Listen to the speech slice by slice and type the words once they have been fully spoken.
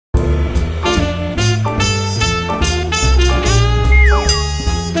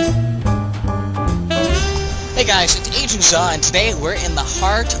guys, it's Adrian Zaw, and today we're in the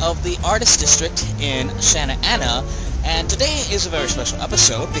heart of the Artist District in Santa Ana, and today is a very special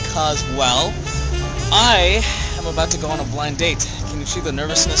episode because, well, I am about to go on a blind date. Can you see the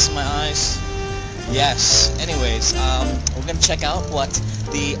nervousness in my eyes? Yes. Anyways, we're going to check out what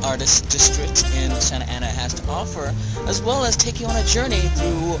the Artist District in Santa Ana has to offer, as well as take you on a journey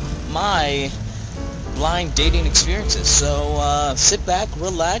through my blind dating experiences. So sit back,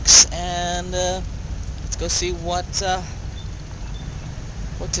 relax, and let's go see what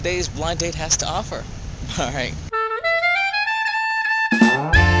today's blind date has to offer. All right.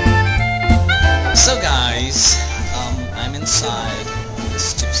 So guys, I'm inside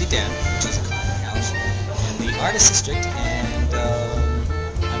this gypsy den, which is a coffee house in the Artist District, and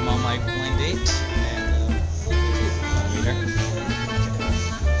I'm on my blind date. And meet her.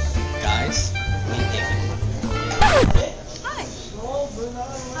 Guys, meet Amy. Hi.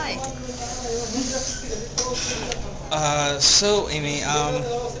 Hi. So Amy,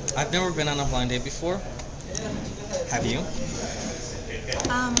 I've never been on a blind date before. Have you?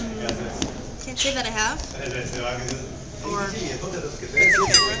 Can't say that I have. Or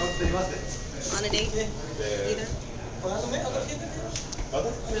on a date, either.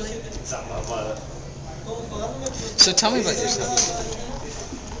 Really? So tell me about yourself.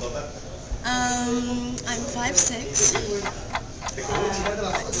 I'm 5'6".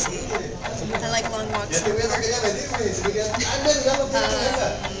 Let's see. I like long walks in the river.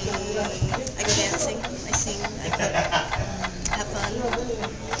 I go dancing. I sing. I cook. Have fun.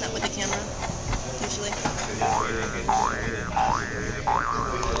 Not with the camera, usually.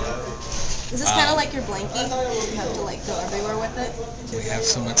 Is this kind of like your blankie? You have to like go everywhere with it? We have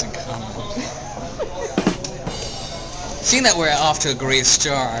so much in common. Seeing that we're off to a great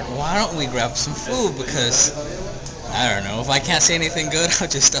start, why don't we grab some food? Because, I don't know, if I can't say anything good, I'll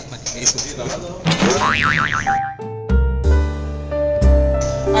just stuff my face with food.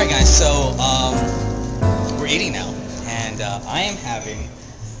 Alright guys, so, we're eating now, and I am having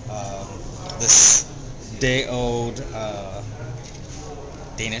this day-old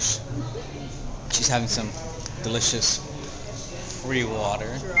Danish. She's having some delicious free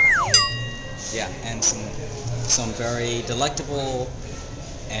water. Yeah, and some very delectable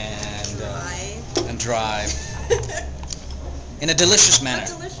and dry in a delicious manner.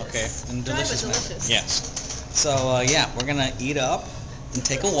 Okay, in a delicious manner. Yes. So yeah, we're gonna eat up and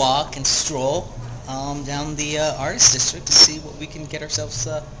take a walk and stroll down the Artist District to see what we can get ourselves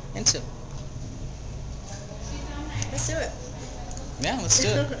into. Let's do it. Yeah, let's do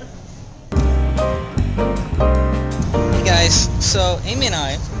it. Hey guys, so Amy and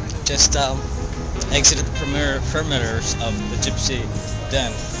I just exited the perimeters of the gypsy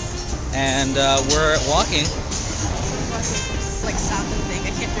den, and we're walking. Like stop and think.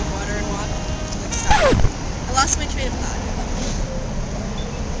 I can't drink water and walk. Like stop. I lost my train of thought.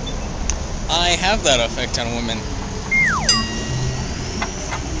 I have that effect on women.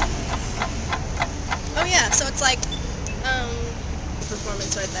 Oh yeah, so it's like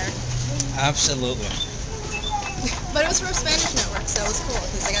performance right there. Absolutely. But it was from Spanish Network, so it was cool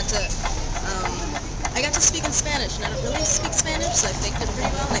because I got to speak in Spanish, and I don't really speak Spanish, so I faked it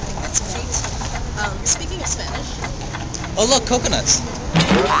pretty well, and I think that's a cheat. Speaking of Spanish. Oh look, coconuts.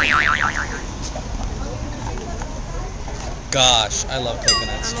 Gosh, I love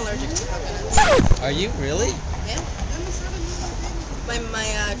coconuts. I'm allergic to coconuts. Are you really? Yeah. My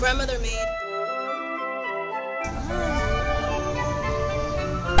grandmother made.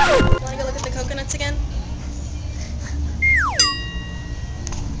 Want to go look at the coconuts again?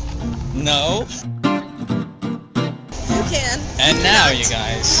 No. You can. And you now, cannot. you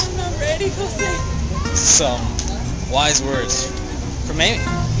guys, I'm not ready, Jose. some wise words from Amy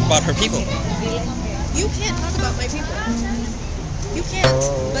about her people. You can't talk about my people. You can't,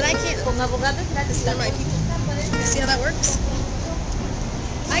 but I can. Because they're my people. You see how that works?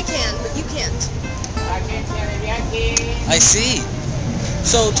 I can, but you can't. I see.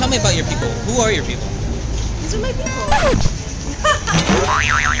 So tell me about your people. Who are your people? These are my people.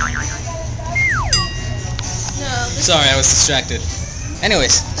 No. Sorry, I was distracted.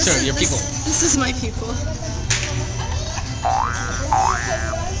 Anyways, sure, your people. This is my people.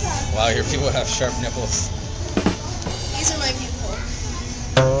 Wow, your people have sharp nipples. These are my people.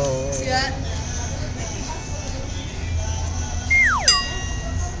 See that?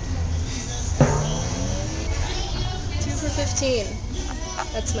 2 for 15.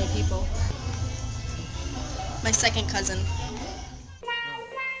 That's my people. My second cousin.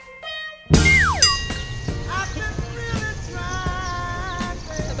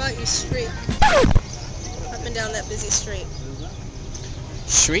 How about you streak up and down that busy street?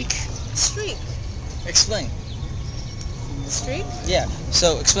 Shriek? Streak. Explain. the street? Yeah.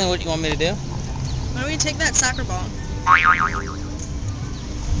 So explain what you want me to do. Why don't you take that soccer ball and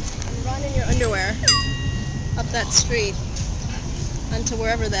run in your underwear up that street onto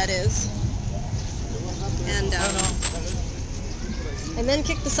wherever that is, and then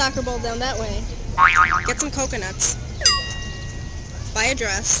kick the soccer ball down that way. Get some coconuts. Buy a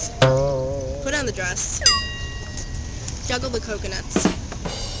dress. Put on the dress. Juggle the coconuts.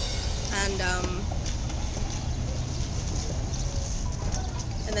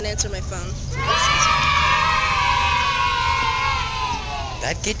 And then answer my phone.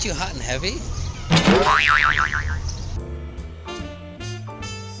 That get you hot and heavy?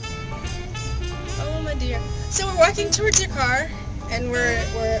 Oh my dear. So we're walking towards your car, and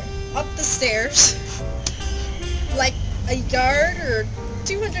we're up the stairs, like a yard or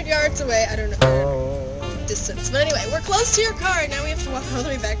 200 yards away. I don't know distance. But anyway, we're close to your car, and now we have to walk all the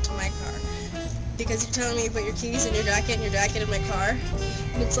way back to my car. Because you're telling me you put your keys in your jacket and your jacket in my car.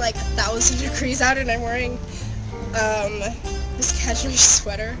 And it's like 1,000 degrees out, and I'm wearing this cashmere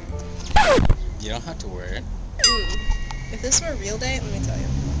sweater. You don't have to wear it. If this were a real day, let me tell you.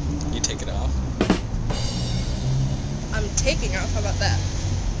 You take it off. I'm taking off. How about that?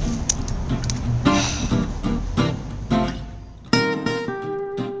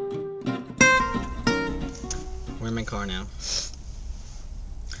 We're in my car now.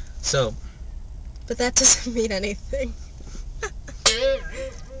 So. But that doesn't mean anything.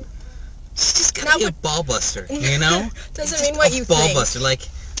 She's just gotta be a ball buster, you know? Doesn't mean what you think. A think. ball buster, like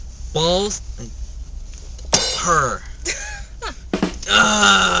balls and her.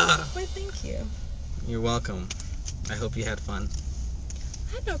 Why, thank you. You're welcome. I hope you had fun.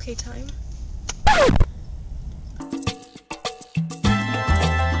 I had an okay time.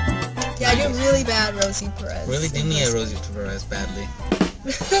 Yeah, you're really bad, Rosie Perez. Really do me a Rosie Perez badly.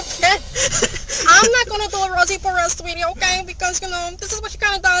 I'm not gonna do a Rosie Perez video, okay? Because, you know, this is what she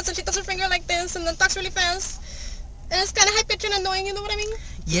kind of does, and she does her finger like this, and then talks really fast. And it's kind of high-pitched and annoying, you know what I mean?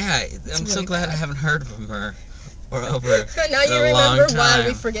 Yeah, I'm so glad I haven't heard from her or over now you remember why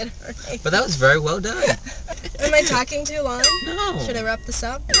we forget her name. But that was very well done. Am I talking too long? No. Should I wrap this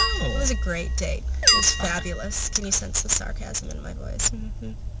up? No. It was a great date. It was fabulous. Can you sense the sarcasm in my voice?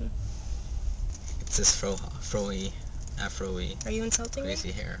 It's this fro-y, afro-y, Are you insulting crazy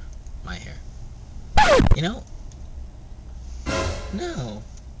me? hair. My hair. You know? No.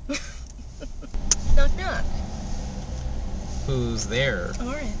 Knock knock. Who's there?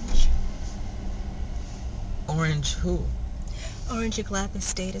 Orange. Orange who? Orange, you glad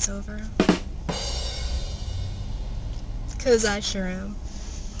this date is over? 'Cause I sure am.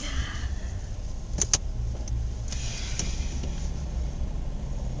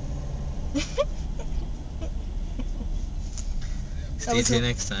 See you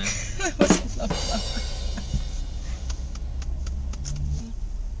next time. That was so clever.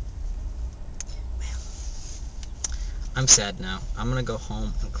 I'm sad now. I'm gonna go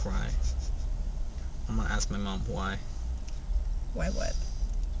home and cry. I'm gonna ask my mom why. Why what?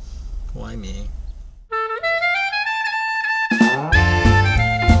 Why me?